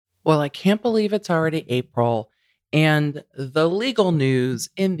Well, I can't believe it's already April, and the legal news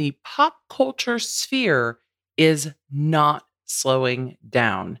in the pop culture sphere is not slowing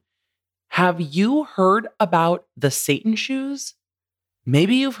down. Have you heard about the Satan shoes?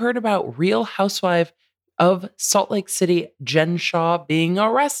 Maybe you've heard about Real Housewife of Salt Lake City, Jen Shah, being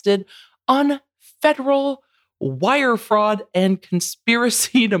arrested on federal wire fraud and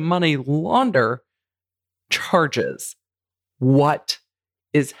conspiracy to money launder charges. What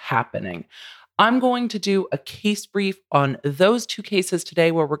is happening? I'm going to do a case brief on those two cases today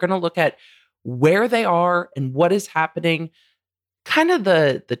where we're going to look at where they are and what is happening, kind of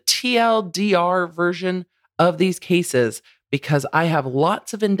the TLDR version of these cases, because I have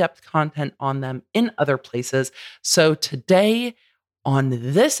lots of in-depth content on them in other places. So today on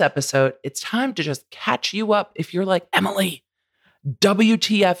this episode, it's time to just catch you up. If you're like, Emily,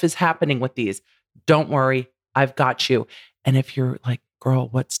 WTF is happening with these? Don't worry, I've got you. And if you're like, girl,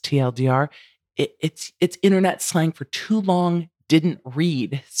 what's TLDR? It's internet slang for too long, didn't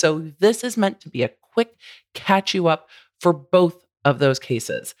read. So this is meant to be a quick catch you up for both of those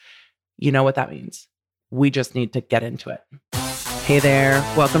cases. You know what that means. We just need to get into it. Hey there,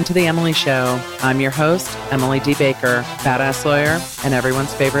 welcome to The Emily Show. I'm your host, Emily D. Baker, badass lawyer and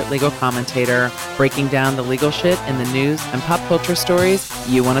everyone's favorite legal commentator, breaking down the legal shit in the news and pop culture stories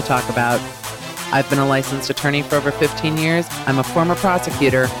you want to talk about. I've been a licensed attorney for over 15 years. I'm a former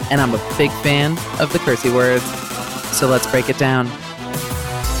prosecutor, and I'm a big fan of the cursey words. So let's break it down.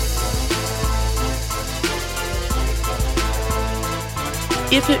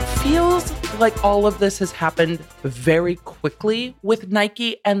 If it feels like all of this has happened very quickly with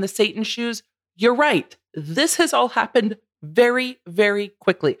Nike and the Satan shoes, you're right. This has all happened very, very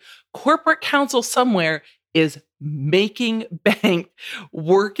quickly. Corporate counsel somewhere is making bank,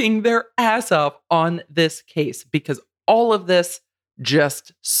 working their ass off on this case because all of this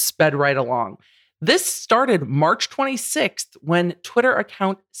just sped right along. This started March 26th when Twitter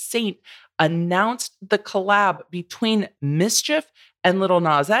account Saint announced the collab between Mischief and Lil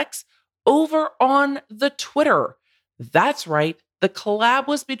Nas X over on the Twitter. That's right. The collab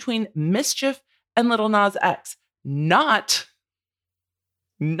was between Mischief and Lil Nas X, not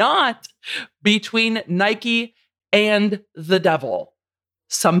between Nike and the devil.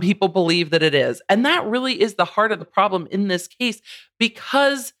 Some people believe that it is. And that really is the heart of the problem in this case,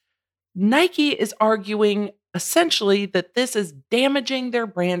 because Nike is arguing essentially that this is damaging their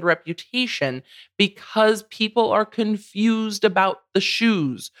brand reputation because people are confused about the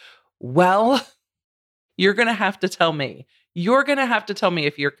shoes. Well, you're going to have to tell me. You're going to have to tell me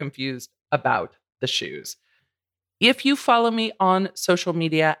if you're confused about the shoes. If you follow me on social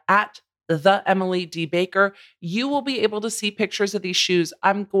media at the Emily D. Baker, you will be able to see pictures of these shoes.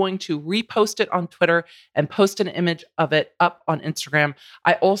 I'm going to repost it on Twitter and post an image of it up on Instagram.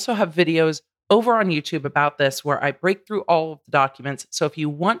 I also have videos over on YouTube about this where I break through all of the documents. So if you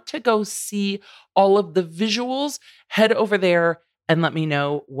want to go see all of the visuals, head over there and let me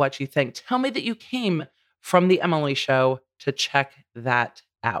know what you think. Tell me that you came from The Emily Show to check that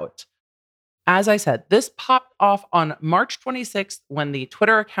out. As I said, this popped off on March 26th when the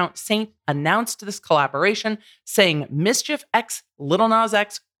Twitter account Saint announced this collaboration, saying Mischief X Lil Nas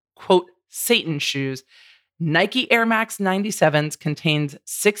X, quote, Satan shoes, Nike Air Max 97s contains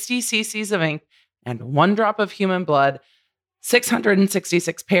 60 cc's of ink and 1 drop of human blood,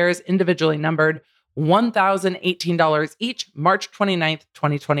 666 pairs individually numbered, $1,018 each, March 29th,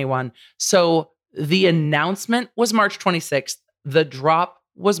 2021. So the announcement was March 26th. The drop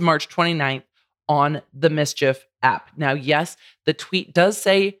was March 29th. On the Mischief app. Now, yes, the tweet does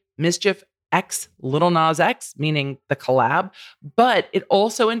say Mischief X Lil Nas X, meaning the collab, but it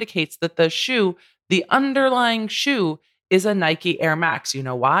also indicates that the underlying shoe is a Nike Air Max. You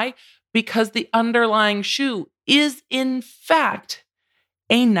know why? Because the underlying shoe is in fact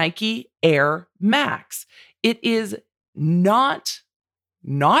a Nike Air Max. It is not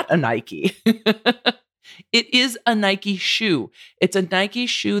a Nike. It is a Nike shoe. It's a Nike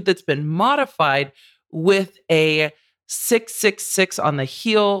shoe that's been modified with a 666 on the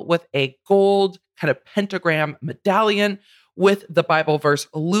heel, with a gold kind of pentagram medallion, with the Bible verse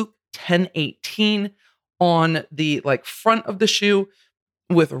Luke 10:18 on the front of the shoe,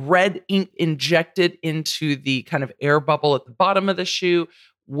 with red ink injected into the kind of air bubble at the bottom of the shoe,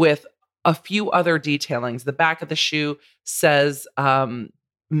 with a few other detailings. The back of the shoe says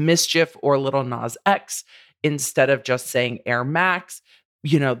Mischief or Lil Nas X instead of just saying Air Max.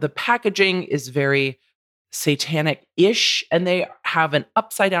 You know, the packaging is very satanic-ish, and they have an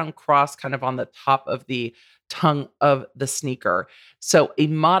upside-down cross kind of on the top of the tongue of the sneaker. So a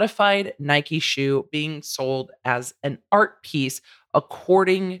modified Nike shoe being sold as an art piece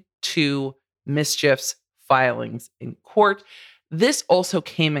according to Mischief's filings in court. This also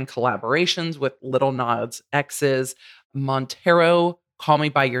came in collaborations with Little Nas X's Montero Call Me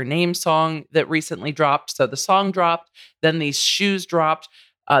By Your Name song that recently dropped. So the song dropped, then these shoes dropped.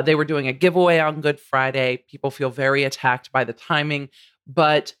 They were doing a giveaway on Good Friday. People feel very attacked by the timing,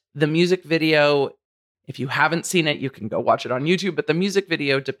 but the music video, if you haven't seen it, you can go watch it on YouTube. But the music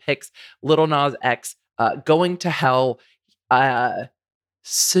video depicts Little Nas X going to hell,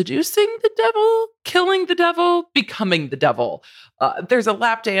 seducing the devil, killing the devil, becoming the devil. There's a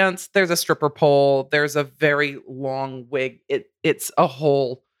lap dance, there's a stripper pole, there's a very long wig. It's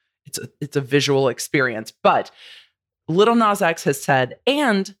a visual experience. But Little Nas X has said,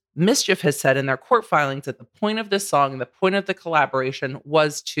 and Mischief has said in their court filings, that the point of this song, the point of the collaboration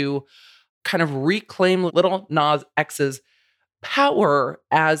was to kind of reclaim Little Nas X's power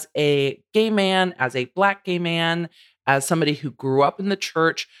as a gay man, as a Black gay man, as somebody who grew up in the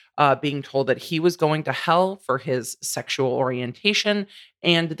church, being told that he was going to hell for his sexual orientation.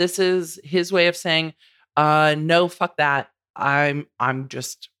 And this is his way of saying, no, fuck that. I'm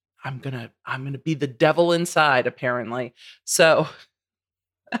gonna be the devil inside, apparently. So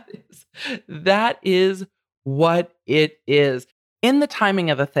that is what it is. In the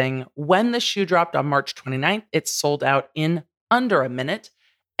timing of the thing, when the shoe dropped on March 29th, it sold out in under a minute.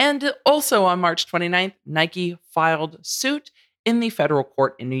 And also on March 29th, Nike filed suit in the federal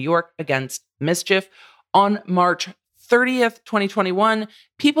court in New York against Mischief. On March 30th, 2021,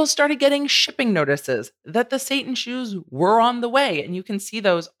 people started getting shipping notices that the Satan shoes were on the way. And you can see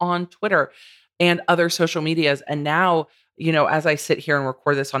those on Twitter and other social medias. And now, as I sit here and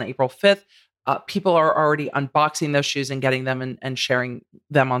record this on April 5th, people are already unboxing those shoes and getting them and sharing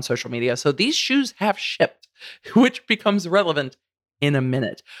them on social media. So these shoes have shipped, which becomes relevant in a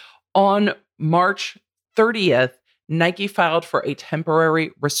minute. On March 30th, Nike filed for a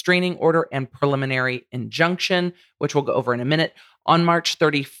temporary restraining order and preliminary injunction, which we'll go over in a minute. On March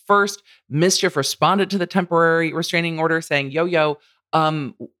 31st, Mischief responded to the temporary restraining order saying,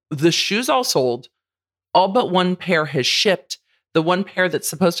 the shoes all sold, all but one pair has shipped. The one pair that's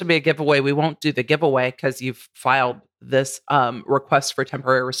supposed to be a giveaway, we won't do the giveaway because you've filed this request for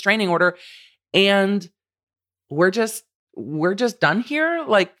temporary restraining order. And we're just done here.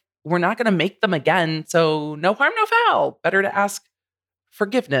 Like, we're not going to make them again. So no harm, no foul. Better to ask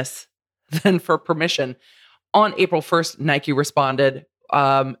forgiveness than for permission. On April 1st, Nike responded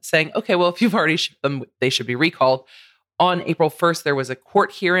saying, okay, well, if you've already shipped them, they should be recalled. On April 1st, there was a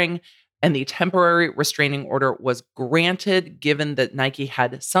court hearing and the temporary restraining order was granted, given that Nike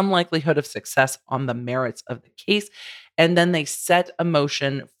had some likelihood of success on the merits of the case. And then they set a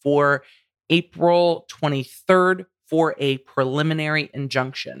motion for April 23rd for a preliminary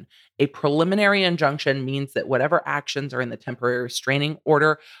injunction. A preliminary injunction means that whatever actions are in the temporary restraining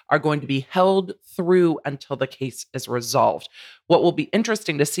order are going to be held through until the case is resolved. What will be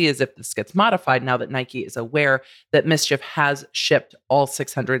interesting to see is if this gets modified now that Nike is aware that Mischief has shipped all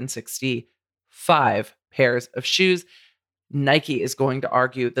 665 pairs of shoes. Nike is going to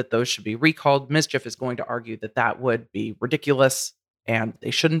argue that those should be recalled. Mischief is going to argue that that would be ridiculous and they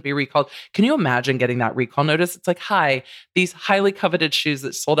shouldn't be recalled. Can you imagine getting that recall notice? It's like, hi, these highly coveted shoes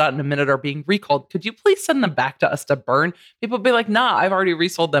that sold out in a minute are being recalled. Could you please send them back to us to burn? People would be like, nah, I've already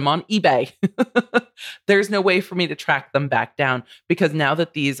resold them on eBay. There's no way for me to track them back down because now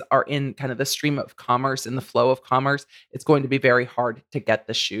that these are in kind of the stream of commerce, in the flow of commerce, it's going to be very hard to get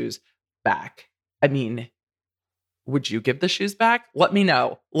the shoes back. I mean, would you give the shoes back? Let me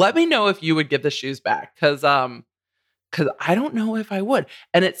know. Let me know if you would give the shoes back because I don't know if I would.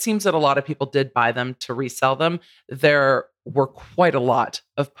 And it seems that a lot of people did buy them to resell them. There were quite a lot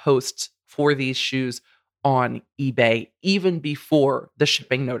of posts for these shoes on eBay, even before the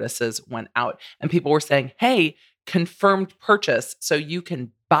shipping notices went out. And people were saying, hey, confirmed purchase. So you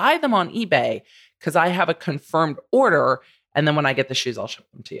can buy them on eBay because I have a confirmed order. And then when I get the shoes, I'll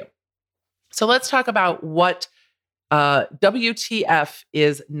ship them to you. So let's talk about what WTF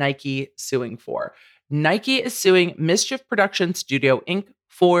is Nike suing for. Nike is suing Mischief Production Studio, Inc.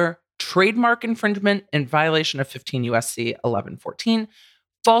 for trademark infringement in violation of 15 U.S.C. 1114,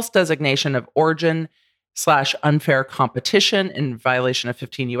 false designation of origin / unfair competition in violation of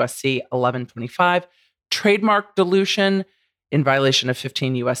 15 U.S.C. 1125, trademark dilution in violation of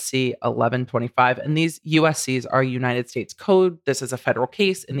 15 USC 1125. And these USCs are United States Code. This is a federal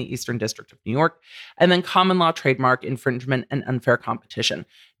case in the Eastern District of New York. And then common law trademark infringement and unfair competition.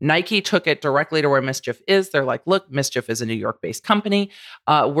 Nike took it directly to where Mischief is. They're like, look, Mischief is a New York-based company.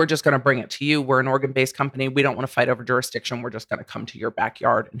 We're just going to bring it to you. We're an Oregon-based company. We don't want to fight over jurisdiction. We're just going to come to your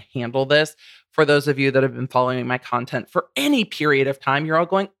backyard and handle this. For those of you that have been following my content for any period of time, you're all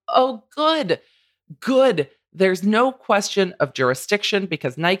going, oh, good. There's no question of jurisdiction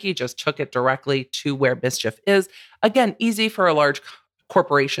because Nike just took it directly to where Mischief is. Again, easy for a large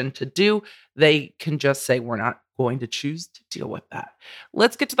corporation to do. They can just say, we're not going to choose to deal with that.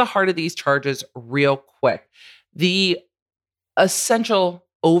 Let's get to the heart of these charges real quick. The essential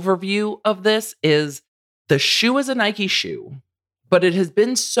overview of this is the shoe is a Nike shoe, but it has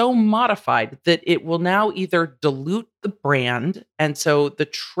been so modified that it will now either dilute the brand. And so the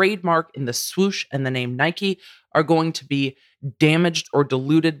trademark in the swoosh and the name Nike are going to be damaged or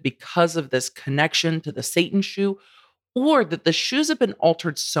diluted because of this connection to the Satan shoe, or that the shoes have been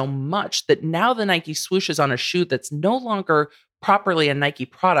altered so much that now the Nike swoosh is on a shoe that's no longer properly a Nike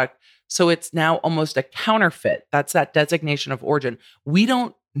product. So it's now almost a counterfeit. That's that designation of origin. We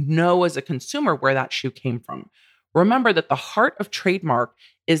don't know as a consumer where that shoe came from. Remember that the heart of trademark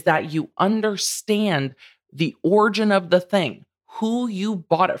is that you understand the origin of the thing, who you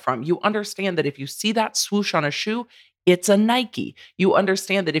bought it from. You understand that if you see that swoosh on a shoe, it's a Nike. You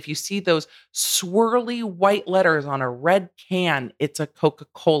understand that if you see those swirly white letters on a red can, it's a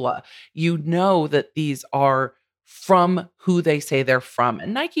Coca-Cola. You know that these are from who they say they're from.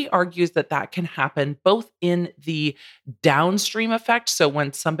 And Nike argues that that can happen both in the downstream effect. So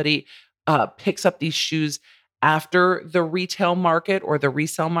when somebody picks up these shoes after the retail market or the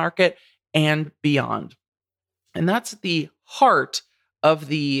resale market and beyond. And that's the heart of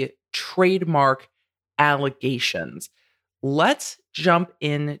the trademark allegations. Let's jump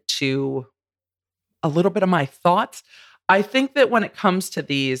into a little bit of my thoughts. I think that when it comes to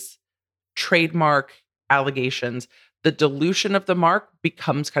these trademark allegations, the dilution of the mark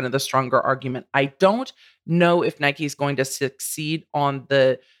becomes kind of the stronger argument. I don't know if Nike is going to succeed on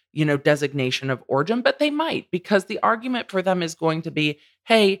the designation of origin, but they might, because the argument for them is going to be,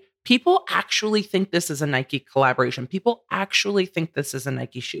 hey, people actually think this is a Nike collaboration. People actually think this is a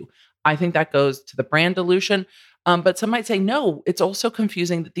Nike shoe. I think that goes to the brand dilution. But some might say, no, it's also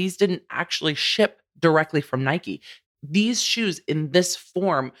confusing that these didn't actually ship directly from Nike. These shoes in this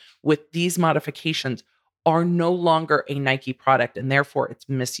form with these modifications are no longer a Nike product, and therefore it's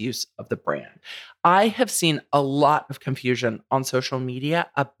misuse of the brand. I have seen a lot of confusion on social media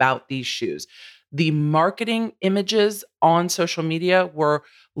about these shoes. The marketing images on social media were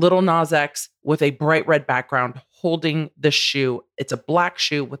Lil Nas X with a bright red background holding the shoe. It's a black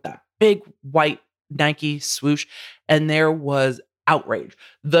shoe with that big white Nike swoosh, and there was outrage.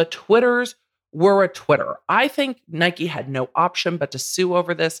 The Twitters were a Twitter. I think Nike had no option but to sue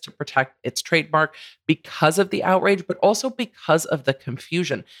over this to protect its trademark because of the outrage, but also because of the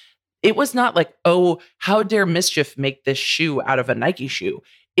confusion. It was not like, oh, how dare Mischief make this shoe out of a Nike shoe?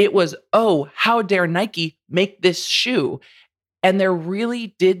 It was, oh, how dare Nike make this shoe? And there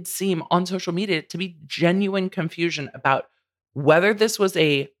really did seem on social media to be genuine confusion about whether this was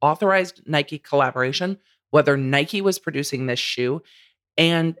a authorized Nike collaboration, whether Nike was producing this shoe,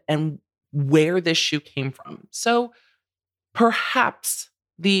 and where this shoe came from. So perhaps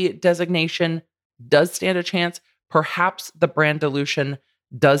the designation does stand a chance. Perhaps the brand dilution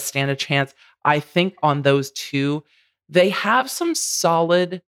does stand a chance. I think on those two, they have some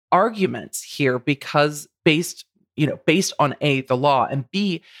solid arguments here because based on A, the law, and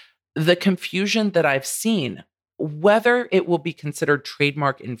B, the confusion that I've seen, whether it will be considered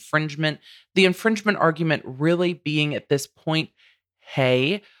trademark infringement, the infringement argument really being at this point,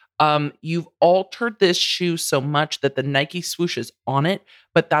 hey, you've altered this shoe so much that the Nike swoosh is on it,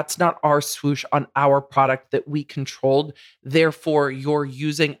 but that's not our swoosh on our product that we controlled. Therefore, you're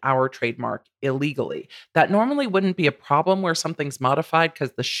using our trademark illegally. That normally wouldn't be a problem where something's modified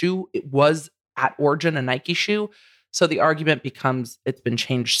because the shoe, it was at origin a Nike shoe. So the argument becomes it's been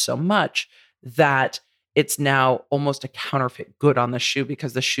changed so much that it's now almost a counterfeit good on the shoe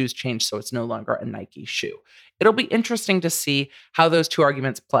because the shoe's changed, so it's no longer a Nike shoe. It'll be interesting to see how those two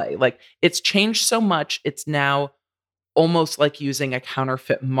arguments play. Like, it's changed so much, it's now almost like using a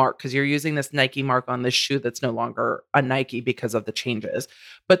counterfeit mark because you're using this Nike mark on this shoe that's no longer a Nike because of the changes.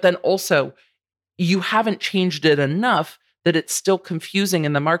 But then also, you haven't changed it enough that it's still confusing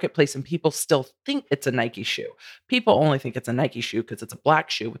in the marketplace and people still think it's a Nike shoe. People only think it's a Nike shoe because it's a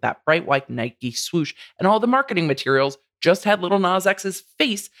black shoe with that bright white Nike swoosh, and all the marketing materials just had Lil Nas X's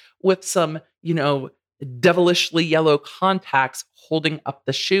face with some, devilishly yellow contacts holding up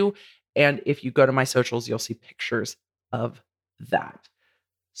the shoe. And if you go to my socials, you'll see pictures of that.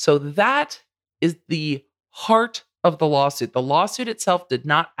 So that is the heart of the lawsuit. The lawsuit itself did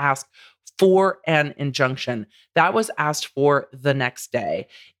not ask for an injunction. That was asked for the next day.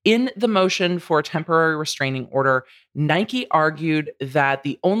 In the motion for a temporary restraining order, Nike argued that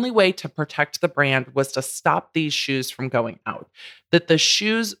the only way to protect the brand was to stop these shoes from going out, that the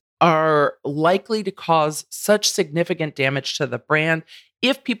shoes are likely to cause such significant damage to the brand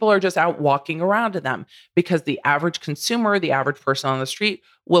if people are just out walking around in them, because the average consumer, the average person on the street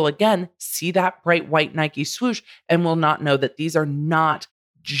will again see that bright white Nike swoosh and will not know that these are not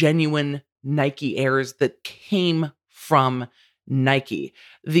genuine Nike Airs that came from Nike.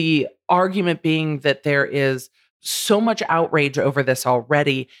 The argument being that there is so much outrage over this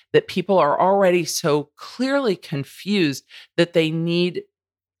already, that people are already so clearly confused that they need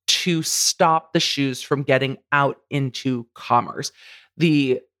to stop the shoes from getting out into commerce.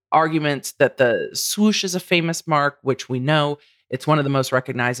 The arguments that the swoosh is a famous mark, which we know it's one of the most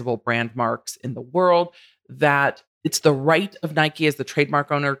recognizable brand marks in the world, that it's the right of Nike as the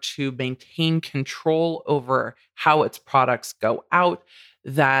trademark owner to maintain control over how its products go out,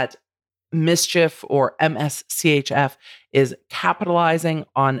 that Mischief or MSCHF is capitalizing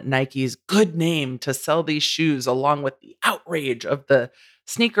on Nike's good name to sell these shoes along with the outrage of the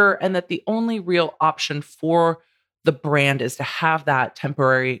sneaker, and that the only real option for the brand is to have that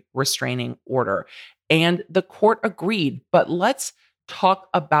temporary restraining order. And the court agreed, but let's talk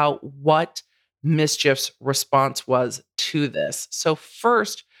about what Mischief's response was to this. So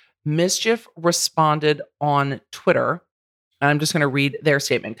first, Mischief responded on Twitter. I'm just going to read their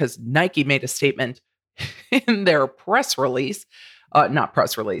statement because Nike made a statement in their press release, not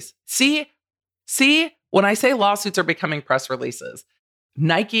press release. See, when I say lawsuits are becoming press releases,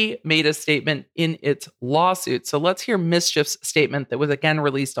 Nike made a statement in its lawsuit. So let's hear Mischief's statement that was again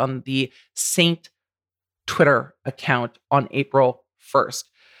released on the Saint Twitter account on April 1st.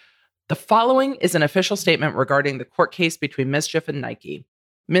 The following is an official statement regarding the court case between Mischief and Nike.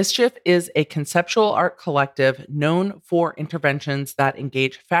 Mischief is a conceptual art collective known for interventions that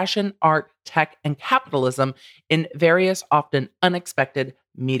engage fashion, art, tech, and capitalism in various, often unexpected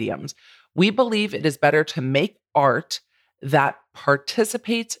mediums. We believe it is better to make art that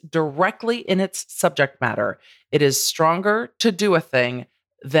participates directly in its subject matter. It is stronger to do a thing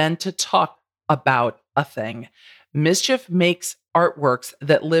than to talk about a thing. Mischief makes artworks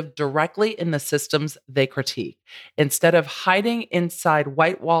that live directly in the systems they critique, instead of hiding inside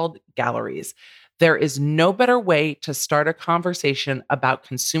white-walled galleries. There is no better way to start a conversation about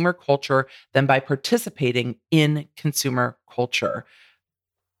consumer culture than by participating in consumer culture.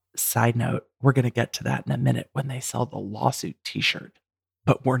 Side note, we're going to get to that in a minute when they sell the lawsuit t-shirt,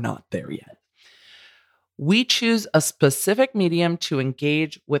 but we're not there yet. We choose a specific medium to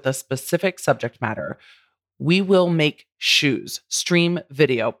engage with a specific subject matter. We will make shoes, stream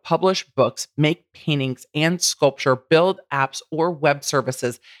video, publish books, make paintings and sculpture, build apps or web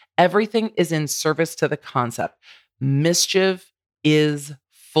services. Everything is in service to the concept. Mischief is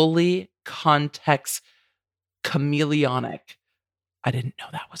fully context chameleonic. I didn't know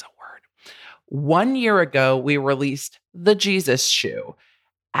that was a word. 1 year ago, we released the Jesus shoe.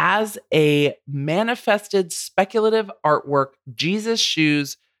 As a manifested speculative artwork, Jesus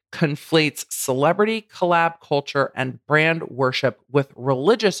shoes conflates celebrity collab culture and brand worship with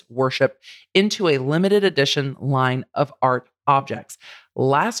religious worship into a limited edition line of art objects.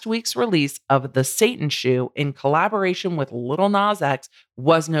 Last week's release of the Satan shoe in collaboration with Lil Nas X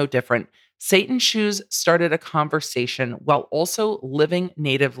was no different. Satan shoes started a conversation while also living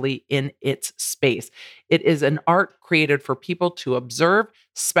natively in its space. It is an art created for people to observe,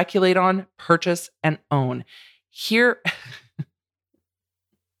 speculate on, purchase, and own.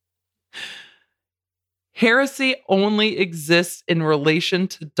 Heresy only exists in relation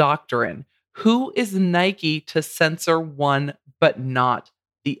to doctrine. Who is Nike to censor one but not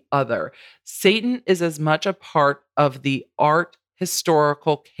the other? Satan is as much a part of the art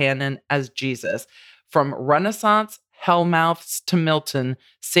historical canon as Jesus. From Renaissance hellmouths to Milton,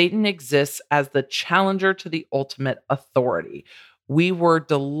 Satan exists as the challenger to the ultimate authority. We were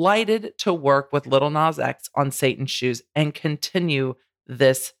delighted to work with Lil Nas X on Satan shoes and continue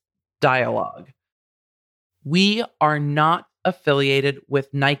this dialogue. We are not affiliated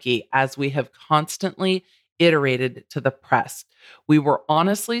with Nike, as we have constantly iterated to the press. We were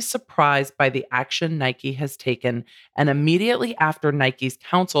honestly surprised by the action Nike has taken, and immediately after Nike's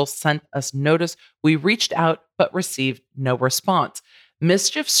counsel sent us notice, we reached out but received no response.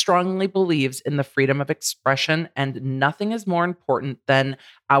 Mischief strongly believes in the freedom of expression, and nothing is more important than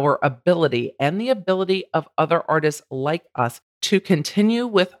our ability and the ability of other artists like us to continue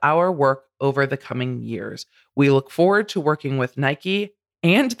with our work over the coming years. We look forward to working with Nike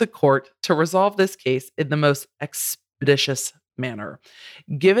and the court to resolve this case in the most expeditious manner.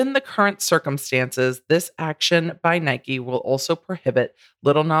 Given the current circumstances, this action by Nike will also prohibit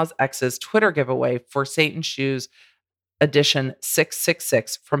Lil Nas X's Twitter giveaway for Satan Shoes edition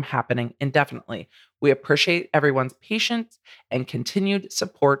 666 from happening indefinitely. We appreciate everyone's patience and continued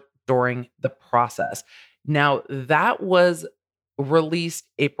support during the process. Now, that was released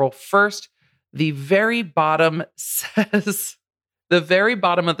April 1st. The very bottom says, the very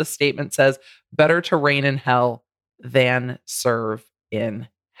bottom of the statement says, better to reign in hell than serve in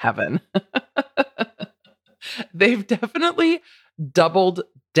heaven. They've definitely doubled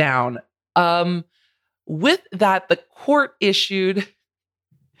down. With that, the court issued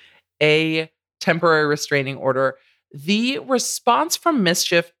a temporary restraining order. The response from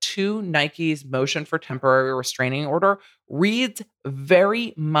Mischief to Nike's motion for temporary restraining order reads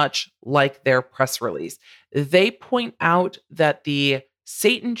very much like their press release. They point out that the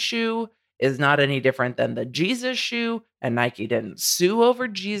Satan shoe is not any different than the Jesus shoe, and Nike didn't sue over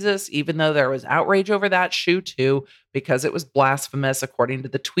Jesus, even though there was outrage over that shoe too, because it was blasphemous, according to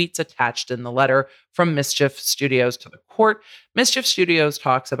the tweets attached in the letter from Mischief Studios to the court. Mischief Studios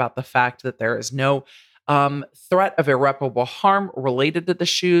talks about the fact that there is no threat of irreparable harm related to the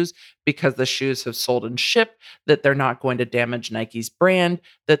shoes because the shoes have sold and shipped, that they're not going to damage Nike's brand,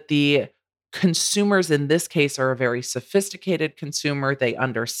 that the consumers in this case are a very sophisticated consumer. They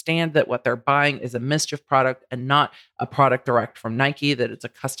understand that what they're buying is a Mischief product and not a product direct from Nike, that it's a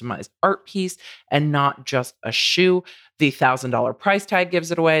customized art piece and not just a shoe. The $1,000 price tag gives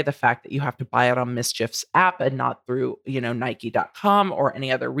it away. The fact that you have to buy it on Mischief's app and not through, Nike.com or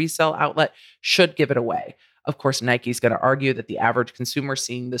any other resale outlet should give it away. Of course, Nike's going to argue that the average consumer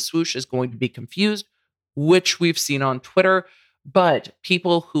seeing the swoosh is going to be confused, which we've seen on Twitter. But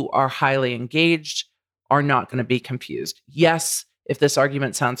people who are highly engaged are not going to be confused. Yes, if this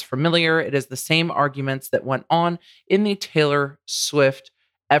argument sounds familiar, it is the same arguments that went on in the Taylor Swift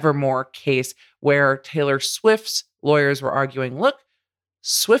Evermore case, where Taylor Swift's lawyers were arguing, look,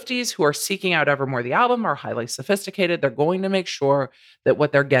 Swifties who are seeking out Evermore, the album, are highly sophisticated. They're going to make sure that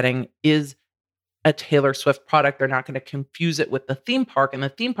what they're getting is a Taylor Swift product. They're not going to confuse it with the theme park. And the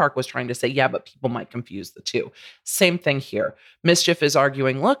theme park was trying to say, yeah, but people might confuse the two. Same thing here. Mischief is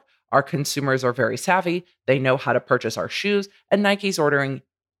arguing, look, our consumers are very savvy. They know how to purchase our shoes. And Nike's arguing,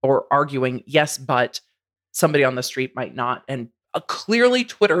 yes, but somebody on the street might not. And clearly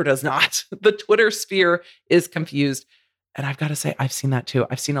Twitter does not. The Twitter sphere is confused. And I've got to say, I've seen that too.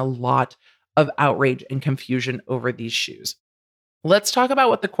 I've seen a lot of outrage and confusion over these shoes. Let's talk about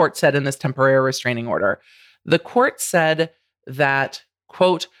what the court said in this temporary restraining order. The court said that,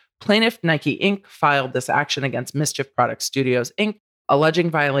 quote, plaintiff Nike Inc. filed this action against Mischief Product Studios Inc.,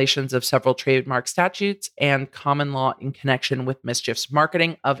 alleging violations of several trademark statutes and common law in connection with Mischief's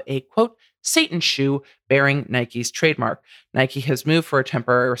marketing of a, quote, Satan shoe bearing Nike's trademark. Nike has moved for a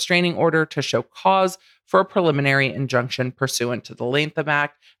temporary restraining order to show cause for a preliminary injunction pursuant to the Lanham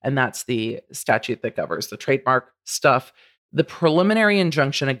Act, and that's the statute that governs the trademark stuff. The preliminary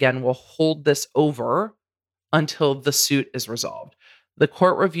injunction, again, will hold this over until the suit is resolved. The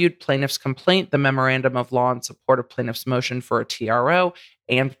court reviewed plaintiff's complaint, the memorandum of law in support of plaintiff's motion for a TRO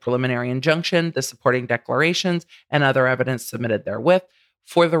and preliminary injunction, the supporting declarations, and other evidence submitted therewith.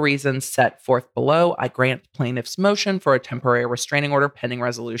 For the reasons set forth below, I grant plaintiff's motion for a temporary restraining order pending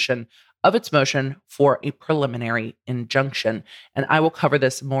resolution of its motion for a preliminary injunction. And I will cover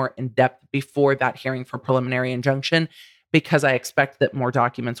this more in depth before that hearing for preliminary injunction, because I expect that more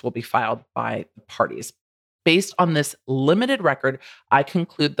documents will be filed by the parties. Based on this limited record, I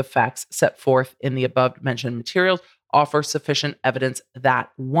conclude the facts set forth in the above mentioned materials offer sufficient evidence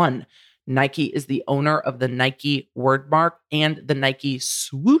that, one, Nike is the owner of the Nike wordmark and the Nike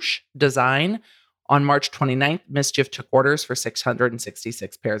swoosh design. On March 29th, Mischief took orders for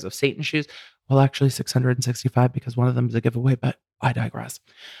 666 pairs of Satan shoes. Well, actually 665 because one of them is a giveaway, but I digress.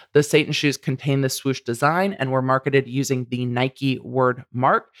 The Satan shoes contain the swoosh design and were marketed using the Nike word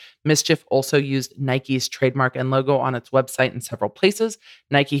mark. Mischief also used Nike's trademark and logo on its website in several places.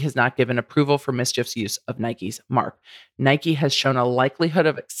 Nike has not given approval for Mischief's use of Nike's mark. Nike has shown a likelihood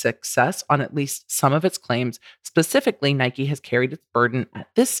of success on at least some of its claims. Specifically, Nike has carried its burden at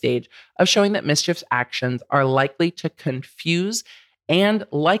this stage of showing that Mischief's actions are likely to confuse and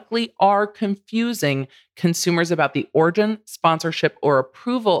likely are confusing consumers about the origin, sponsorship, or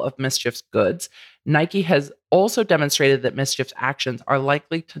approval of Mischief's goods. Nike has also demonstrated that Mischief's actions are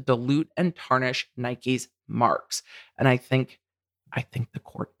likely to dilute and tarnish Nike's marks. And I think the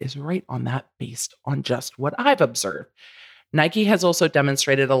court is right on that based on just what I've observed. Nike has also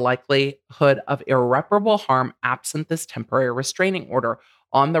demonstrated a likelihood of irreparable harm absent this temporary restraining order.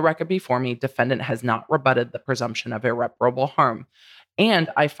 On the record before me, defendant has not rebutted the presumption of irreparable harm. And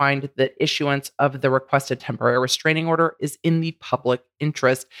I find that issuance of the requested temporary restraining order is in the public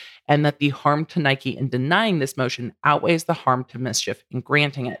interest, and that the harm to Nike in denying this motion outweighs the harm to Mischief in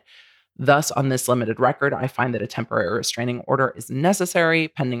granting it. Thus, on this limited record, I find that a temporary restraining order is necessary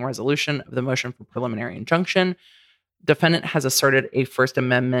pending resolution of the motion for preliminary injunction. Defendant has asserted a First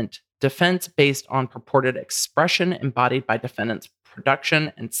Amendment defense based on purported expression embodied by defendant's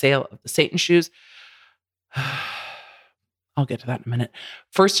production and sale of the Satan shoes. I'll get to that in a minute.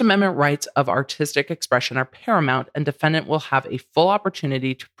 First Amendment rights of artistic expression are paramount, and defendant will have a full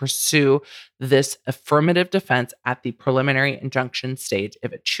opportunity to pursue this affirmative defense at the preliminary injunction stage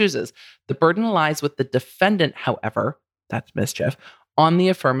if it chooses. The burden lies with the defendant, however, that's Mischief, on the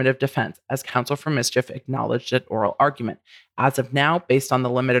affirmative defense, as counsel for Mischief acknowledged at oral argument. As of now, based on the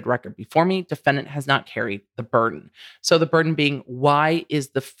limited record before me, defendant has not carried the burden. So the burden being, why is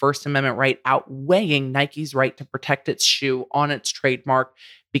the First Amendment right outweighing Nike's right to protect its shoe on its trademark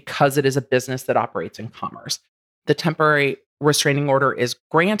because it is a business that operates in commerce? The temporary restraining order is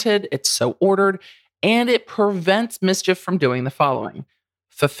granted, it's so ordered, and it prevents Mischief from doing the following: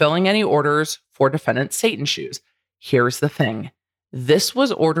 fulfilling any orders for defendant's Satan shoes. Here's the thing. This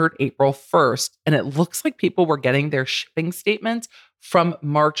was ordered April 1st, and it looks like people were getting their shipping statements from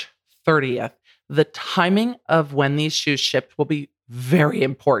March 30th. The timing of when these shoes shipped will be very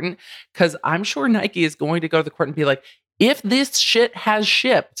important, because I'm sure Nike is going to go to the court and be like, if this shit has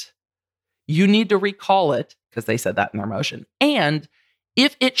shipped, you need to recall it, because they said that in their motion. And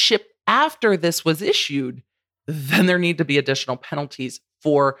if it shipped after this was issued, then there need to be additional penalties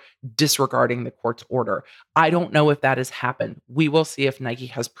for disregarding the court's order. I don't know if that has happened. We will see if Nike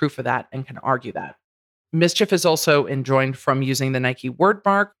has proof of that and can argue that. Mischief is also enjoined from using the Nike word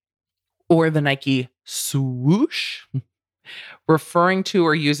mark or the Nike swoosh, referring to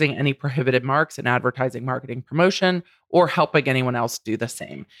or using any prohibited marks in advertising, marketing, promotion, or helping anyone else do the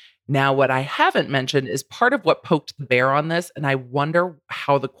same. Now, what I haven't mentioned is part of what poked the bear on this, and I wonder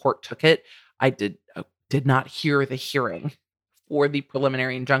how the court took it. I did not hear the hearing for the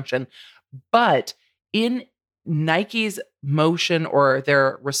preliminary injunction, but in Nike's motion or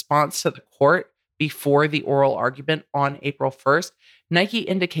their response to the court before the oral argument on April 1st, Nike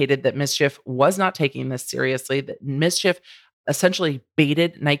indicated that Mischief was not taking this seriously, that Mischief essentially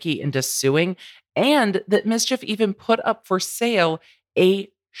baited Nike into suing, and that Mischief even put up for sale a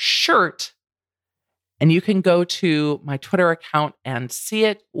shirt. And you can go to my Twitter account and see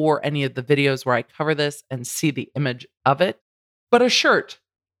it, or any of the videos where I cover this and see the image of it. But a shirt,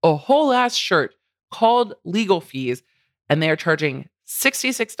 a whole ass shirt called Legal Fees, and they are charging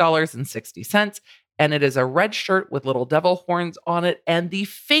 $66.60. And it is a red shirt with little devil horns on it and the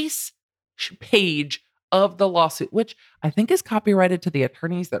face page of the lawsuit, which I think is copyrighted to the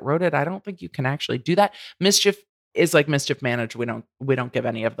attorneys that wrote it. I don't think you can actually do that. Mischief is like Mischief managed. We don't give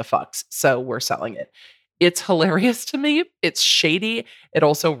any of the fucks. So we're selling it. It's hilarious to me. It's shady. It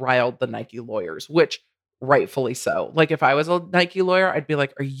also riled the Nike lawyers, which rightfully so. Like if I was a Nike lawyer, I'd be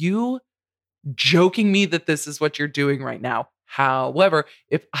like, are you joking me that this is what you're doing right now? However,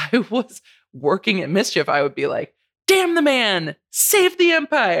 if I was working at Mischief, I would be like, damn the man, save the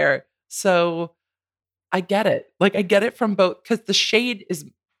empire. So I get it. Like I get it from both, because the shade is,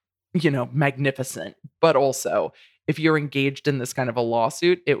 magnificent, but also if you're engaged in this kind of a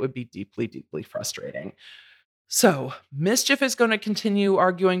lawsuit, it would be deeply, deeply frustrating. So Mischief is going to continue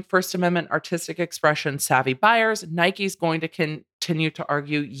arguing First Amendment artistic expression savvy buyers. Nike's going to continue to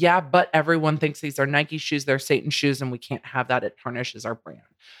argue, yeah, but everyone thinks these are Nike shoes, they're Satan shoes, and we can't have that. It tarnishes our brand.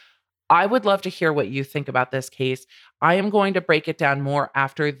 I would love to hear what you think about this case. I am going to break it down more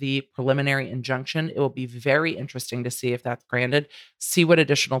after the preliminary injunction. It will be very interesting to see if that's granted, see what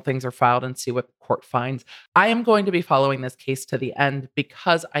additional things are filed, and see what the court finds. I am going to be following this case to the end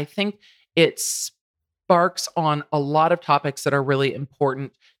because I think it's sparks on a lot of topics that are really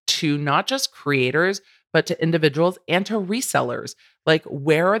important to not just creators, but to individuals and to resellers. Like,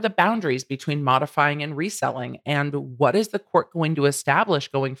 where are the boundaries between modifying and reselling? And what is the court going to establish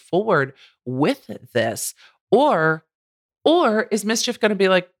going forward with this? Or is Mischief going to be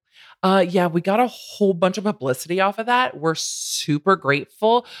like, yeah, we got a whole bunch of publicity off of that. We're super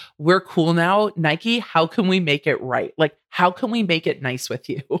grateful. We're cool now. Nike, how can we make it right? Like, how can we make it nice with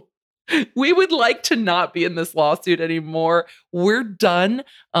you? We would like to not be in this lawsuit anymore. We're done.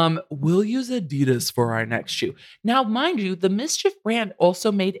 We'll use Adidas for our next shoe. Now, mind you, the Mischief brand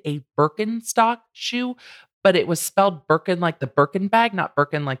also made a Birkenstock shoe, but it was spelled Birkin like the Birkin bag, not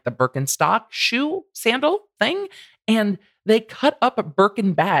Birkin like the Birkenstock shoe sandal thing. And they cut up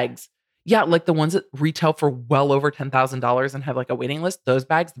Birkin bags. Yeah, like the ones that retail for well over $10,000 and have like a waiting list. Those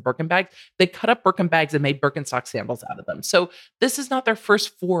bags, the Birkin bags, they cut up Birkin bags and made Birkenstock sandals out of them. So this is not their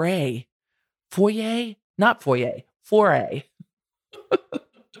first foray. Foyer? Not foyer. Foray.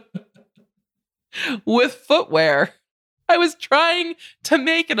 With footwear. I was trying to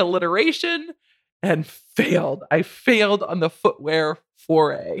make an alliteration and failed. I failed on the footwear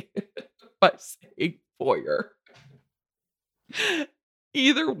foray by saying foyer.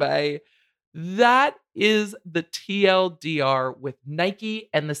 Either way, that is the TLDR with Nike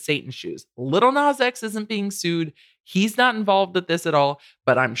and the Satan shoes. Lil Nas X isn't being sued. He's not involved with this at all,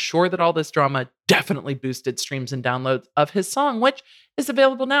 but I'm sure that all this drama definitely boosted streams and downloads of his song, which is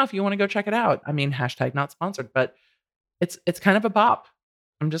available now if you want to go check it out. I mean, hashtag not sponsored, but it's kind of a bop.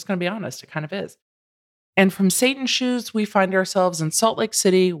 I'm just going to be honest. It kind of is. And from Satan shoes, we find ourselves in Salt Lake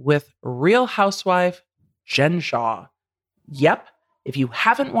City with Real Housewife Jen Shah. Yep. If you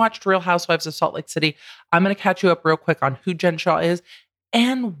haven't watched Real Housewives of Salt Lake City, I'm going to catch you up real quick on who Jen Shah is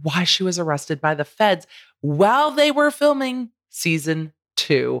and why she was arrested by the feds while they were filming season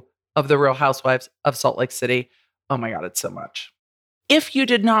 2 of The Real Housewives of Salt Lake City. Oh my God, it's so much. If you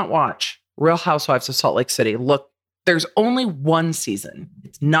did not watch Real Housewives of Salt Lake City, look, there's only one season.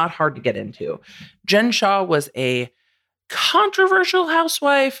 It's not hard to get into. Jen Shah was a controversial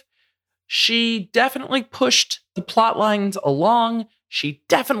housewife. She definitely pushed the plot lines along. She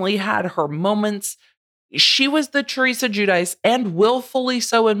definitely had her moments. She was the Teresa Giudice, and willfully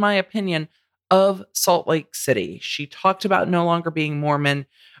so, in my opinion, of Salt Lake City. She talked about no longer being Mormon.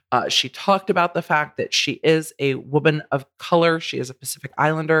 She talked about the fact that she is a woman of color. She is a Pacific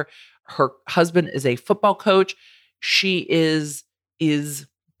Islander. Her husband is a football coach. She is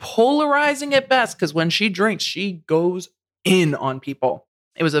polarizing at best because when she drinks, she goes in on people.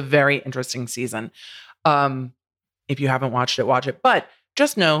 It was a very interesting season. If you haven't watched it, watch it. But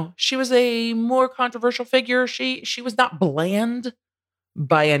just know she was a more controversial figure. She was not bland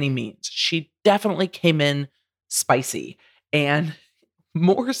by any means. She definitely came in spicy, and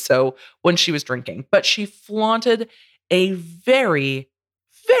more so when she was drinking. But she flaunted a very,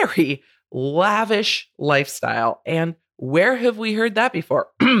 very lavish lifestyle. And where have we heard that before?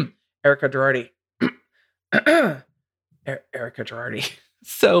 Erica Girardi. Erica Girardi.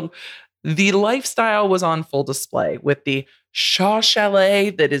 So the lifestyle was on full display with the Shah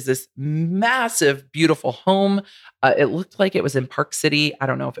Chalet that is this massive, beautiful home. It looked like it was in Park City. I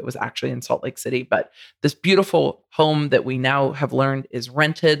don't know if it was actually in Salt Lake City, but this beautiful home that we now have learned is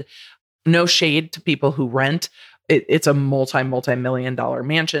rented. No shade to people who rent. It's a multi-million dollar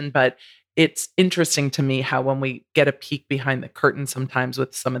mansion, but it's interesting to me how when we get a peek behind the curtain sometimes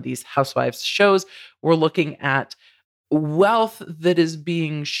with some of these housewives shows, we're looking at wealth that is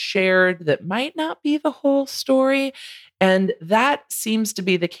being shared that might not be the whole story. And that seems to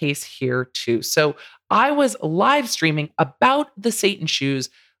be the case here too. So I was live streaming about the Satan shoes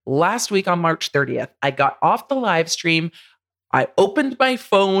last week on March 30th. I got off the live stream. I opened my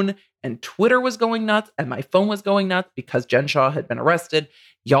phone and Twitter was going nuts and my phone was going nuts because Jen Shah had been arrested.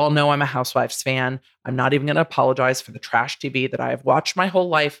 Y'all know I'm a Housewives fan. I'm not even going to apologize for the trash TV that I have watched my whole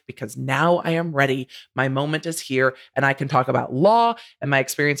life because now I am ready. My moment is here and I can talk about law and my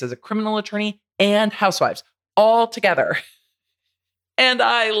experience as a criminal attorney and Housewives all together. And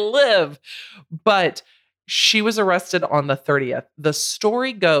I live. But she was arrested on the 30th. The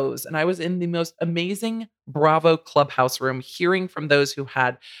story goes, and I was in the most amazing Bravo Clubhouse room, hearing from those who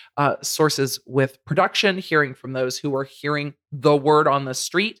had sources with production, hearing from those who were hearing the word on the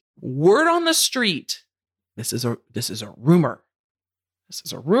street. Word on the street. This is a rumor. This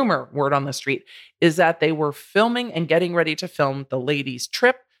is a rumor. Word on the street is that they were filming and getting ready to film the ladies'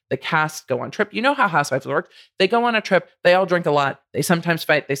 trip. The cast go on trip. You know how Housewives work. They go on a trip. They all drink a lot. They sometimes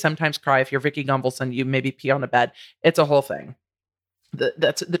fight. They sometimes cry. If you're Vicky Gunvalson, you maybe pee on a bed. It's a whole thing.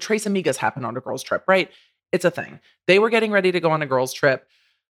 The Tres Amigas happen on a girls' trip, right? It's a thing. They were getting ready to go on a girls' trip.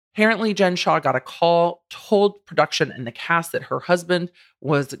 Apparently, Jen Shah got a call, told production and the cast that her husband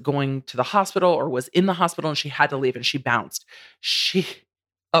was going to the hospital or was in the hospital and she had to leave and she bounced. She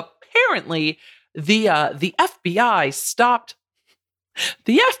apparently, the FBI stopped.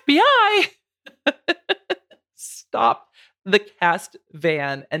 The FBI stopped the cast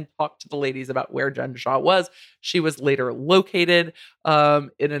van and talked to the ladies about where Jen Shah was. She was later located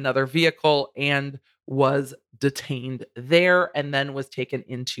in another vehicle and was detained there and then was taken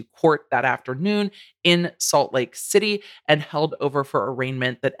into court that afternoon in Salt Lake City and held over for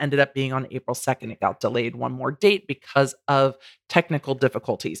arraignment that ended up being on April 2nd. It got delayed one more date because of technical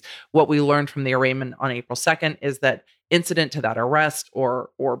difficulties. What we learned from the arraignment on April 2nd is that incident to that arrest or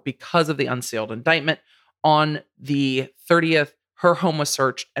because of the unsealed indictment, on the 30th, her home was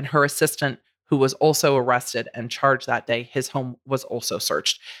searched and her assistant, who was also arrested and charged that day, his home was also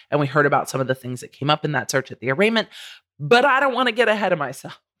searched. And we heard about some of the things that came up in that search at the arraignment, but I don't want to get ahead of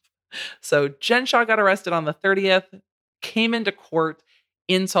myself. So Jen Shah got arrested on the 30th, came into court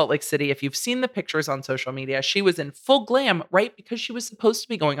in Salt Lake City. If you've seen the pictures on social media, she was in full glam, right? Because she was supposed to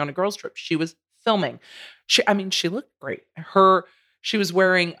be going on a girls' trip. She was filming. She looked great. She was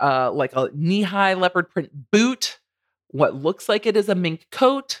wearing like a knee-high leopard print boot, what looks like it is a mink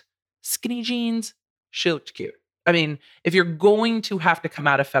coat, skinny jeans. She looked cute. I mean, if you're going to have to come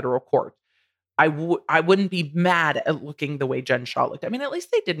out of federal court, I wouldn't be mad at looking the way Jen Shah looked. I mean, at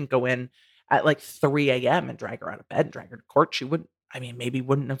least they didn't go in at like 3 a.m. and drag her out of bed and drag her to court. She wouldn't, maybe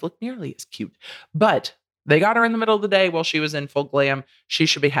wouldn't have looked nearly as cute. But they got her in the middle of the day while she was in full glam. She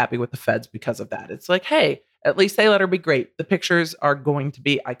should be happy with the feds because of that. It's like, hey, at least they let her be great. The pictures are going to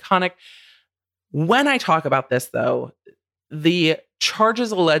be iconic. When I talk about this, though, the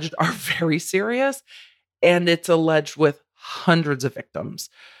charges alleged are very serious, and it's alleged with hundreds of victims.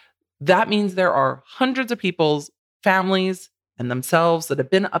 That means there are hundreds of people's families and themselves that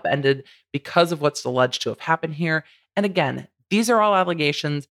have been upended because of what's alleged to have happened here. And again, these are all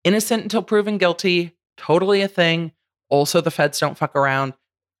allegations, innocent until proven guilty, totally a thing. Also, the feds don't fuck around,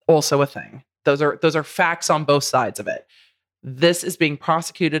 also a thing. Those are facts on both sides of it. This is being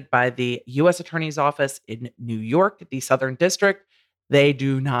prosecuted by the U.S. Attorney's Office in New York, the Southern District. They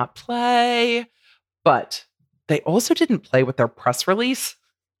do not play, but they also didn't play with their press release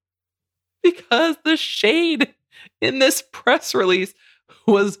because the shade in this press release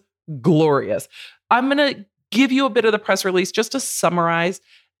was glorious. I'm going to give you a bit of the press release just to summarize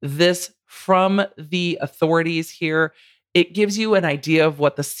this from the authorities here. It gives you an idea of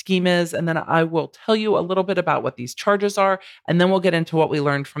what the scheme is, and then I will tell you a little bit about what these charges are, and then we'll get into what we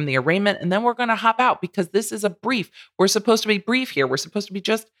learned from the arraignment, and then we're going to hop out because this is a brief. We're supposed to be brief here. We're supposed to be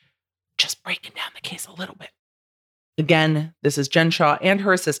just breaking down the case a little bit. Again, this is Jen Shah and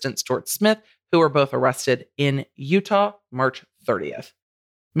her assistant, Stuart Smith, who were both arrested in Utah, March 30th.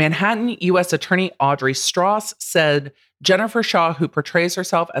 Manhattan U.S. Attorney Audrey Strauss said Jennifer Shah, who portrays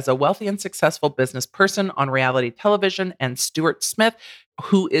herself as a wealthy and successful business person on reality television, and Stuart Smith,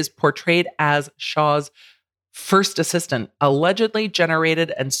 who is portrayed as Shah's first assistant, allegedly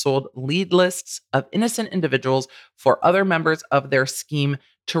generated and sold lead lists of innocent individuals for other members of their scheme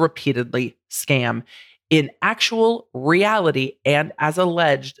to repeatedly scam. In actual reality, and as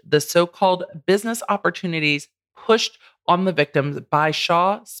alleged, the so-called business opportunities pushed on the victims by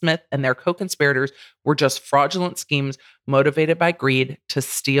Shah, Smith, and their co-conspirators were just fraudulent schemes motivated by greed to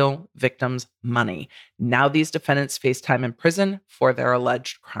steal victims' money. Now these defendants face time in prison for their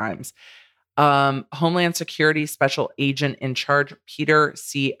alleged crimes. Homeland Security Special Agent in charge, Peter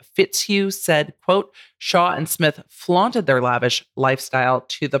C. Fitzhugh, said, quote, Shah and Smith flaunted their lavish lifestyle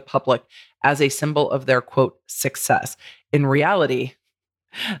to the public as a symbol of their, quote, success. In reality,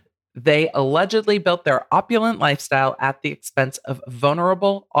 they allegedly built their opulent lifestyle at the expense of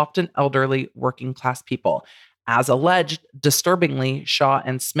vulnerable, often elderly, working class people. As alleged, disturbingly, Shah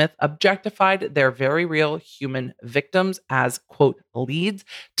and Smith objectified their very real human victims as, quote, leads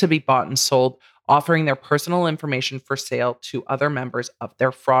to be bought and sold, offering their personal information for sale to other members of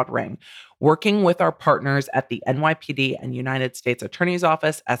their fraud ring. Working with our partners at the NYPD and United States Attorney's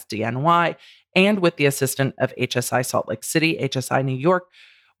Office, SDNY, and with the assistant of HSI Salt Lake City, HSI New York,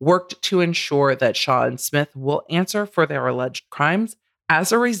 worked to ensure that Shah and Smith will answer for their alleged crimes.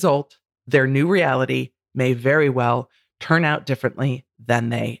 As a result, their new reality may very well turn out differently than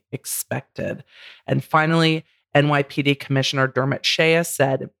they expected. And finally, NYPD Commissioner Dermot Shea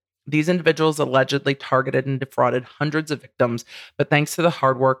said, these individuals allegedly targeted and defrauded hundreds of victims, but thanks to the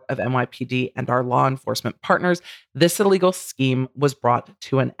hard work of NYPD and our law enforcement partners, this illegal scheme was brought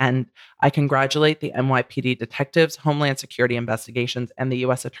to an end. I congratulate the NYPD detectives, Homeland Security Investigations, and the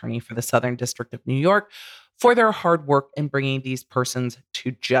U.S. Attorney for the Southern District of New York for their hard work in bringing these persons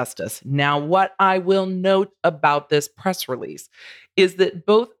to justice. Now, what I will note about this press release is that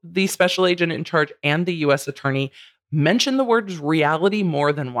both the special agent in charge and the U.S. Attorney mention the words reality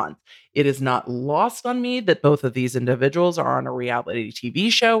more than once. It is not lost on me that both of these individuals are on a reality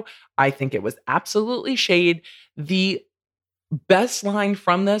TV show. I think it was absolutely shade. The best line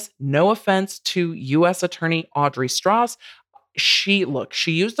from this, no offense to U.S. Attorney Audrey Strauss, she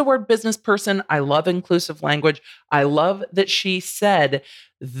used the word business person. I love inclusive language. I love that she said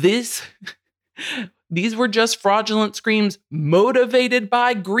this these were just fraudulent screams motivated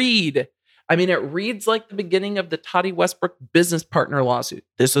by greed. I mean, it reads like the beginning of the Toddy Westbrook business partner lawsuit.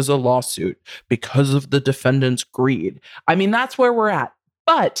 This is a lawsuit because of the defendant's greed. I mean, that's where we're at.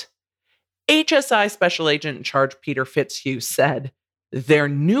 But HSI Special Agent in Charge Peter Fitzhugh said, their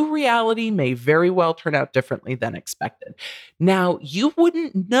new reality may very well turn out differently than expected. Now, you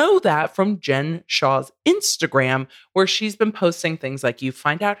wouldn't know that from Jen Shah's Instagram, where she's been posting things like, you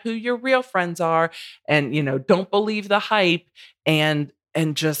find out who your real friends are, and, don't believe the hype, and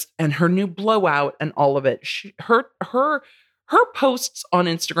her new blowout and all of it. Her posts on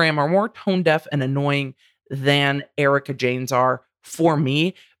Instagram are more tone deaf and annoying than Erica Jane's are for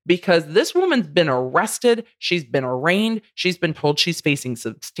me, because this woman's been arrested, she's been arraigned, she's been told she's facing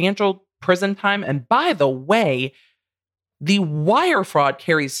substantial prison time. And by the way, the wire fraud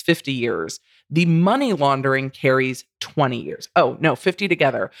carries 50 years. The money laundering carries 20 years. Oh, no, 50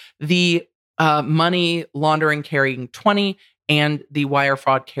 together. The money laundering carrying 20 and the wire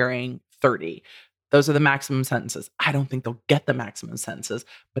fraud carrying 30. Those are the maximum sentences. I don't think they'll get the maximum sentences,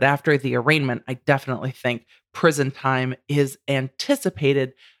 but after the arraignment, I definitely think prison time is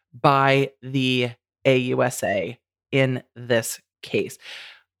anticipated by the AUSA in this case.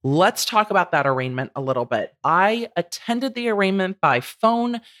 Let's talk about that arraignment a little bit. I attended the arraignment by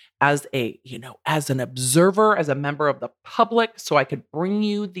phone as an observer, as a member of the public, so I could bring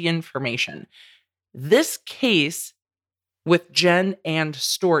you the information. This case with Jen and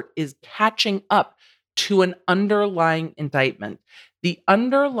Stuart is catching up to an underlying indictment. The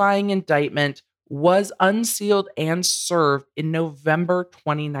underlying indictment was unsealed and served in November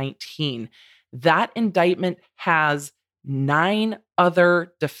 2019. That indictment has 10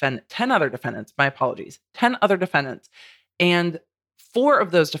 other defendants, my apologies, 10 other defendants. And 4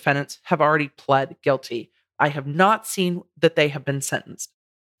 of those defendants have already pled guilty. I have not seen that they have been sentenced.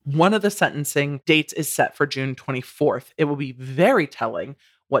 One of the sentencing dates is set for June 24th. It will be very telling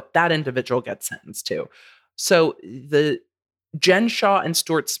what that individual gets sentenced to. So the Jen Shah and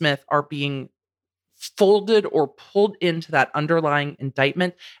Stuart Smith are being folded or pulled into that underlying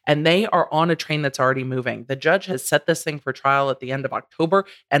indictment, and they are on a train that's already moving. The judge has set this thing for trial at the end of October,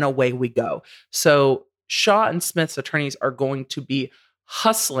 and away we go. So Shah and Smith's attorneys are going to be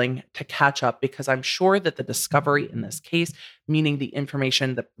hustling to catch up, because I'm sure that the discovery in this case, meaning the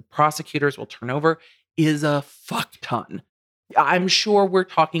information that prosecutors will turn over, is a fuck ton. I'm sure we're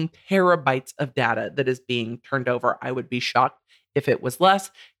talking terabytes of data that is being turned over. I would be shocked if it was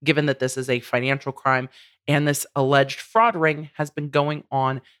less, given that this is a financial crime and this alleged fraud ring has been going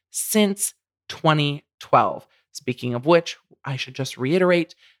on since 2012. Speaking of which, I should just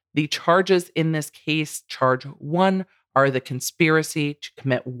reiterate, the charges in this case, charge 1, are the conspiracy to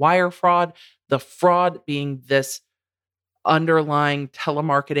commit wire fraud, the fraud being this underlying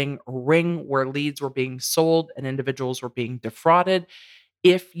telemarketing ring where leads were being sold and individuals were being defrauded.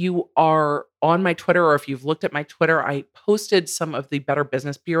 If you are on my Twitter, or if you've looked at my Twitter, I posted some of the Better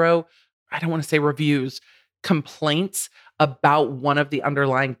Business Bureau, I don't want to say reviews, complaints about one of the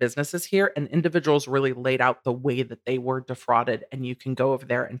underlying businesses here, and individuals really laid out the way that they were defrauded. And you can go over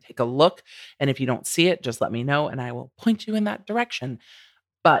there and take a look. And if you don't see it, just let me know and I will point you in that direction.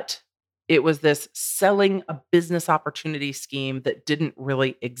 But it was this selling a business opportunity scheme that didn't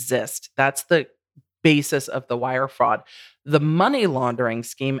really exist. That's the basis of the wire fraud. The money laundering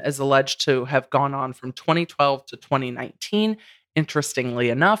scheme is alleged to have gone on from 2012 to 2019. Interestingly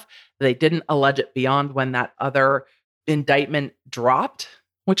enough, they didn't allege it beyond when that other indictment dropped,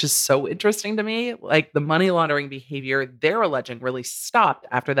 which is so interesting to me. Like, the money laundering behavior they're alleging really stopped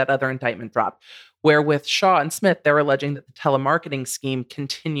after that other indictment dropped. Where with Shah and Smith, they're alleging that the telemarketing scheme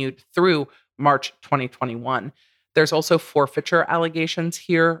continued through March 2021. There's also forfeiture allegations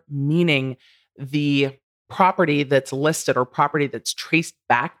here, meaning the property that's listed or property that's traced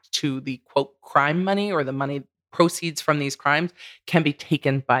back to the quote crime money, or the money proceeds from these crimes, can be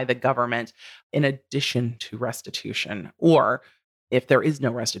taken by the government in addition to restitution. Or if there is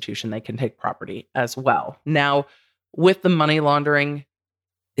no restitution, they can take property as well. Now, with the money laundering,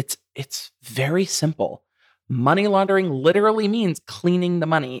 it's very simple. Money laundering literally means cleaning the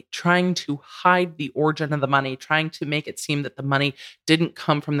money, trying to hide the origin of the money, trying to make it seem that the money didn't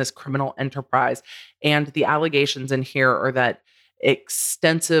come from this criminal enterprise. And the allegations in here are that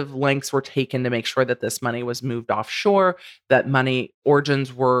extensive lengths were taken to make sure that this money was moved offshore, that money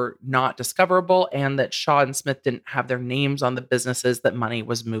origins were not discoverable, and that Shah and Smith didn't have their names on the businesses that money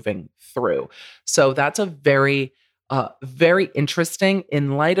was moving through. So that's a very interesting,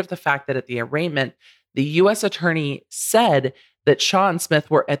 in light of the fact that at the arraignment, The U.S. attorney said that Shah and Smith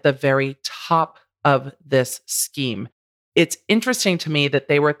were at the very top of this scheme. It's interesting to me that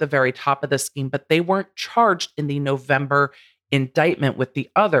they were at the very top of the scheme, but they weren't charged in the November indictment with the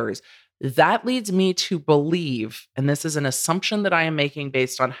others. That leads me to believe, and this is an assumption that I am making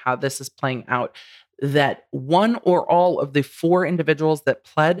based on how this is playing out, that one or all of the four individuals that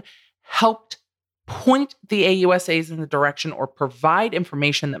pled helped point the AUSAs in the direction or provide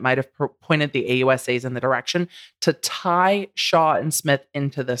information that might have pointed the AUSAs in the direction to tie Shah and Smith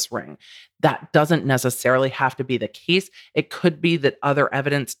into this ring. That doesn't necessarily have to be the case. It could be that other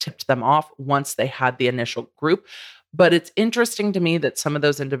evidence tipped them off once they had the initial group. But it's interesting to me that some of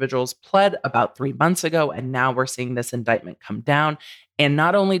those individuals pled about 3 months ago, and now we're seeing this indictment come down. And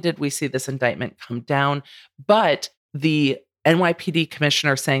not only did we see this indictment come down, but the NYPD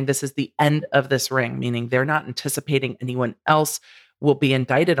commissioner saying this is the end of this ring, meaning they're not anticipating anyone else will be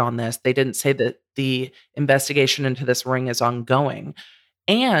indicted on this. They didn't say that the investigation into this ring is ongoing.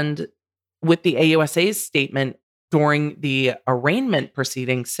 And with the AUSA's statement during the arraignment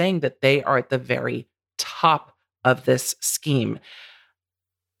proceeding saying that they are at the very top of this scheme.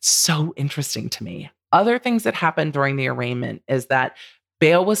 So interesting to me. Other things that happened during the arraignment is that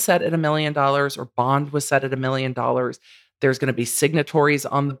bail was set at $1 million or bond was set at $1 million. There's going to be signatories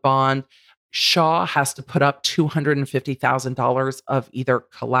on the bond. Shah has to put up $250,000 of either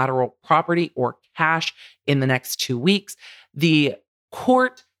collateral property or cash in the next 2 weeks. The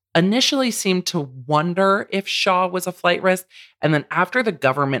court initially seemed to wonder if Shah was a flight risk. And then after the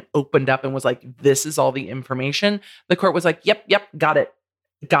government opened up and was like, this is all the information, the court was like, yep, got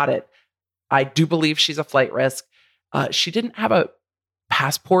it. I do believe she's a flight risk. She didn't have a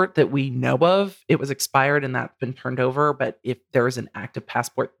passport that we know of. It was expired and that's been turned over. But if there is an active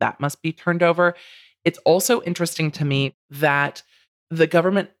passport, that must be turned over. It's also interesting to me that the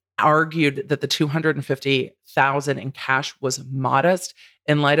government argued that the $250,000 in cash was modest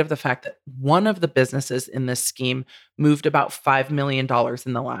in light of the fact that one of the businesses in this scheme moved about $5 million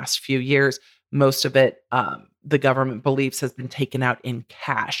in the last few years. Most of it, the government believes, has been taken out in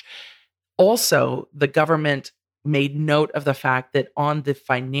cash. Also, the government made note of the fact that on the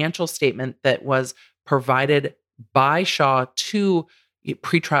financial statement that was provided by Shah to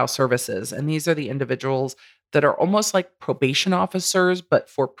pretrial services, and these are the individuals that are almost like probation officers, but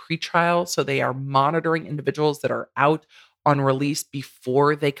for pretrial. So they are monitoring individuals that are out on release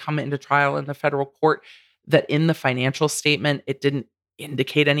before they come into trial in the federal court, that in the financial statement, it didn't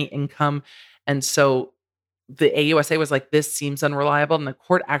indicate any income. And so the AUSA was like, this seems unreliable. And the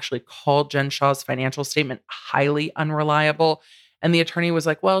court actually called Jen Shah's financial statement highly unreliable. And the attorney was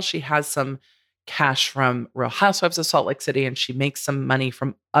like, well, she has some cash from Real Housewives of Salt Lake City, and she makes some money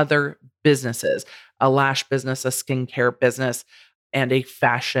from other businesses, a lash business, a skincare business, and a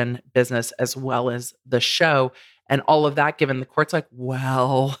fashion business, as well as the show. And all of that given, the court's like,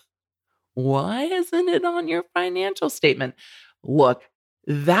 well, why isn't it on your financial statement? Look,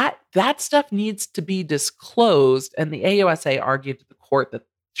 that stuff needs to be disclosed. And the AUSA argued to the court that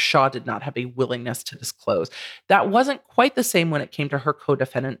Shah did not have a willingness to disclose. That wasn't quite the same when it came to her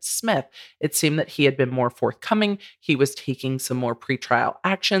co-defendant, Smith. It seemed that he had been more forthcoming. He was taking some more pretrial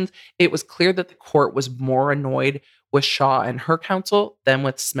actions. It was clear that the court was more annoyed with Shah and her counsel than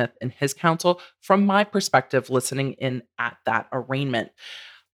with Smith and his counsel, from my perspective, listening in at that arraignment.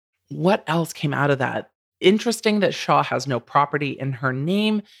 What else came out of that? Interesting that Shah has no property in her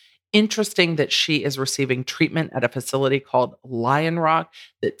name. Interesting that she is receiving treatment at a facility called Lion Rock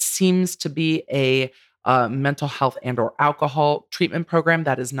that seems to be a mental health and or alcohol treatment program.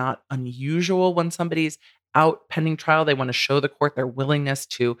 That is not unusual when somebody's out pending trial. They want to show the court their willingness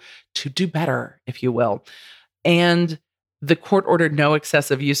to do better, if you will. And the court ordered no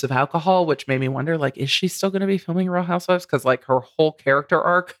excessive use of alcohol, which made me wonder, like, is she still going to be filming Real Housewives? Because like her whole character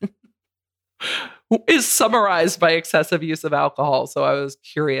arc is summarized by excessive use of alcohol. So I was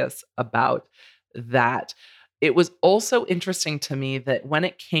curious about that. It was also interesting to me that when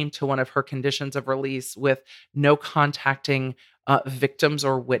it came to one of her conditions of release with no contacting victims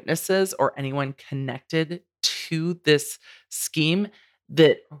or witnesses or anyone connected to this scheme,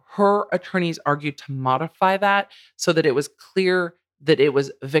 that her attorneys argued to modify that so that it was clear that it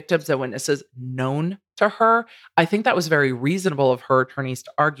was victims and witnesses known to her. I think that was very reasonable of her attorneys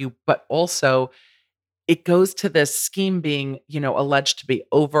to argue, but also it goes to this scheme being, alleged to be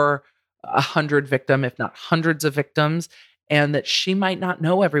over 100 victims, if not hundreds of victims, and that she might not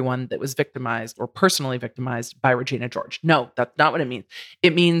know everyone that was victimized or personally victimized by Regina George. No, that's not what it means.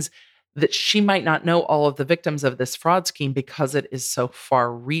 It means that she might not know all of the victims of this fraud scheme because it is so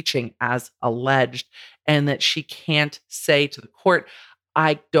far reaching as alleged, and that she can't say to the court,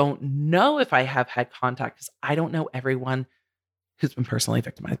 I don't know if I have had contact because I don't know everyone who's been personally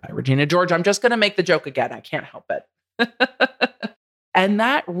victimized by Regina George. I'm just going to make the joke again. I can't help it. And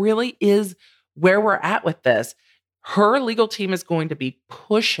that really is where we're at with this. Her legal team is going to be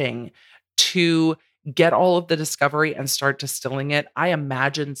pushing to get all of the discovery and start distilling it. I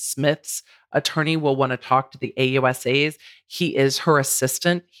imagine Smith's attorney will want to talk to the AUSAs. He is her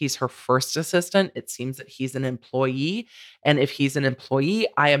assistant. He's her first assistant. It seems that he's an employee. And if he's an employee,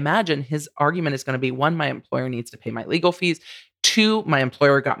 I imagine his argument is going to be, one, my employer needs to pay my legal fees. Two, my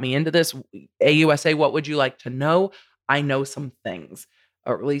employer got me into this. AUSA, what would you like to know? I know some things,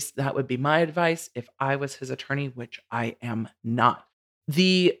 or at least that would be my advice if I was his attorney, which I am not.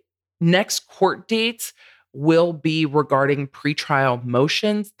 The next court dates will be regarding pretrial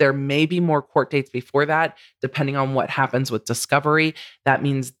motions. There may be more court dates before that, depending on what happens with discovery. That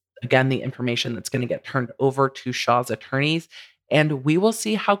means, again, the information that's going to get turned over to Shah's attorneys. And we will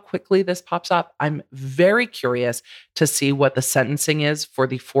see how quickly this pops up. I'm very curious to see what the sentencing is for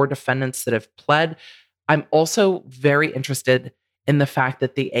the 4 defendants that have pled. I'm also very interested in the fact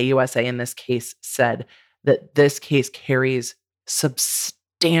that the AUSA in this case said that this case carries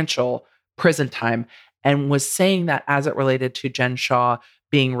substantial prison time, and was saying that as it related to Jen Shah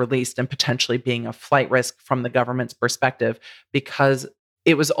being released and potentially being a flight risk from the government's perspective, because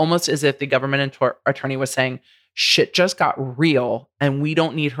it was almost as if the government attorney was saying, shit just got real and we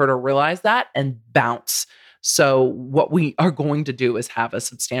don't need her to realize that and bounce. So what we are going to do is have a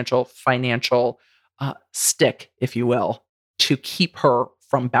substantial financial stick, if you will, to keep her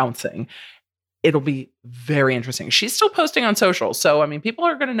from bouncing. It'll be very interesting. She's still posting on social. So, I mean, people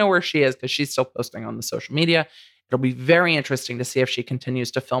are going to know where she is because she's still posting on the social media. It'll be very interesting to see if she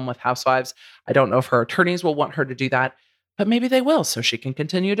continues to film with Housewives. I don't know if her attorneys will want her to do that, but maybe they will so she can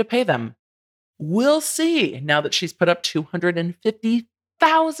continue to pay them. We'll see now that she's put up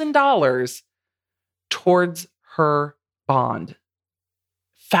 $250,000 towards her bond.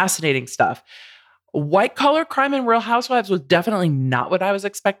 Fascinating stuff. White collar crime in Real Housewives was definitely not what I was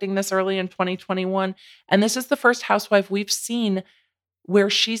expecting this early in 2021. And this is the first housewife we've seen where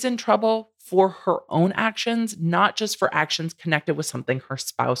she's in trouble for her own actions, not just for actions connected with something her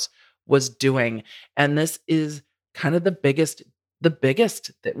spouse was doing. And this is kind of the biggest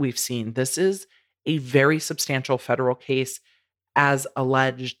that we've seen. This is a very substantial federal case as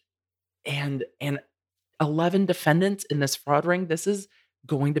alleged, and 11 defendants in this fraud ring. This is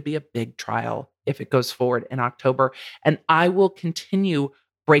going to be a big trial if it goes forward in October. And I will continue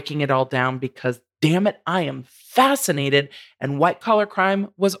breaking it all down because, damn it, I am fascinated. And white collar crime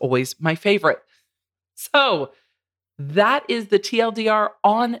was always my favorite. So that is the TLDR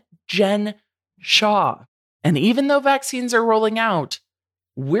on Jen Shah. And even though vaccines are rolling out,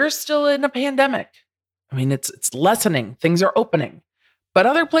 we're still in a pandemic. I mean, it's lessening. Things are opening. But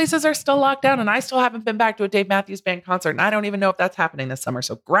other places are still locked down, and I still haven't been back to a Dave Matthews Band concert, and I don't even know if that's happening this summer.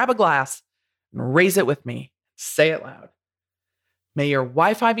 So grab a glass and raise it with me. Say it loud. May your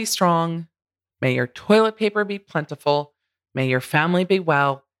Wi-Fi be strong. May your toilet paper be plentiful. May your family be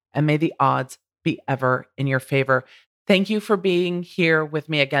well. And may the odds be ever in your favor. Thank you for being here with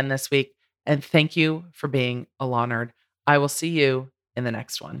me again this week. And thank you for being a Law Nerd. I will see you in the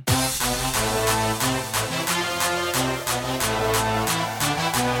next one.